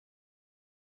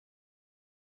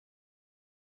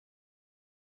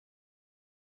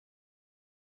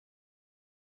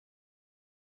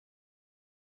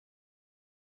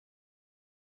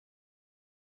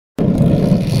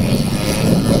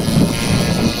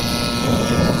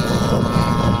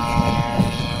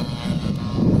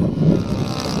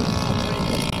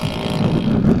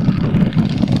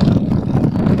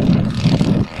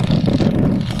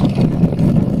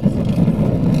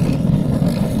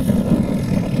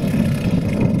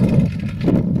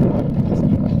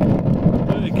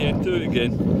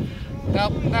again.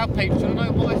 Now people, do you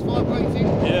know why it's vibrating?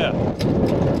 Yeah.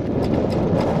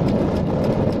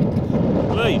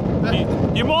 Lee,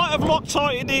 you might have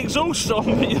Loctited the exhaust on,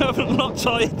 but you haven't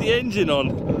Loctited the engine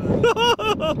on.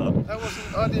 That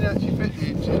wasn't, I didn't actually fit the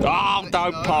engine. Oh,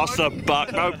 don't pass the buck,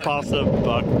 don't pass the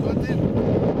buck. I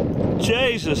didn't.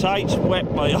 Jesus, H's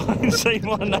wet, mate. I ain't seen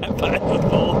one that bad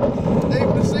before. Even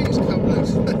the seats come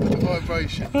loose, the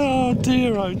vibration. Oh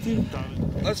dear, oh dear.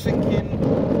 I was thinking,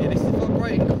 yeah, this is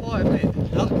vibrating quite a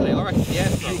bit. Luckily, I reckon the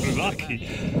airflow was Lucky.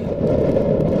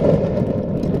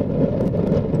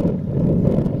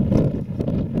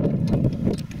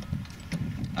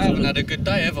 I haven't had a good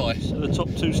day, have I? So the top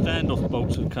two standoff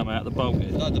bolts have come out the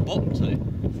bulkhead. No, the bottom two.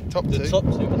 Top The two. top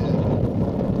two.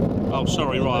 Oh,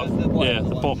 sorry, right. The Yeah,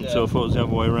 the bottom two. I thought it was the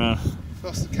other way around.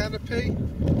 Lost the canopy.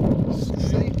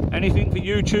 See? Anything for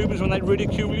YouTubers when they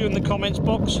ridicule you in the comments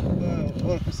box? Well,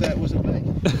 what was that? Wasn't me.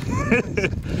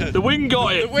 The wind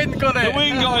got it. The wind got it. The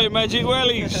wind got it, Magic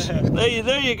Wellies.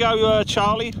 There you go,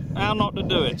 Charlie. How not to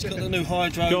do It's it. got the new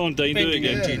hydro. Go on, Dean, do it bending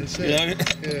again. engine. that's You it.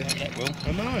 know? Yeah. Well,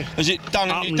 I know. has it done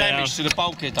Up any and damage down. to the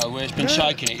bulkhead though, where it's been No.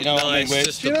 shaking it? You know what I mean? Where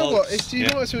just Do you the know what? bolts. You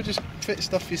might as well just fit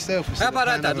stuff yourself. How about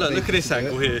that, Dad? Look at this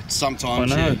angle here.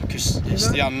 sometimes, I know. yeah, because it's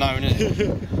the unknown, isn't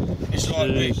it? It's like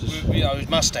you know, with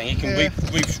Mustang, you can Yeah.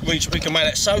 we can make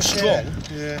that so strong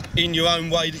Yeah. in your own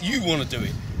way that you want to do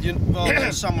it, rather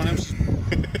than someone else's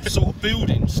sort of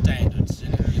building standards, you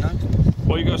know.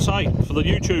 What you got to say for the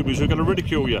YouTubers who are going to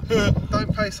ridicule you?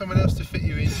 Don't pay someone else to fit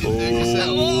your engine. Do it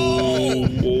yourself.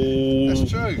 Oh,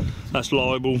 That's true. that's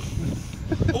liable.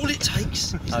 All it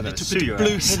takes is a little sue bit you of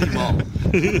blue out. cinema.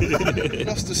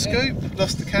 Lost the scoop,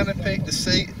 lost the canopy, the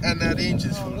seat, and now the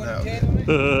engine's fallen out.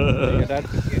 Dad.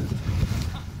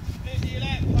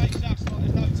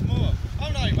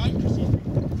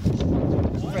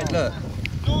 Fred, look.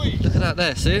 Look at that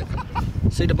there, see it?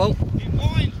 See the bolt?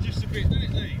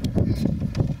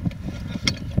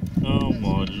 Oh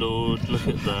my lord, look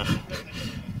at that.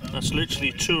 That's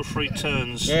literally 2 or 3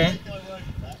 turns Yeah.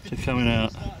 to coming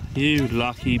out. You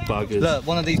lucky buggers. Look,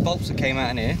 one of these bolts that came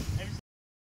out in here,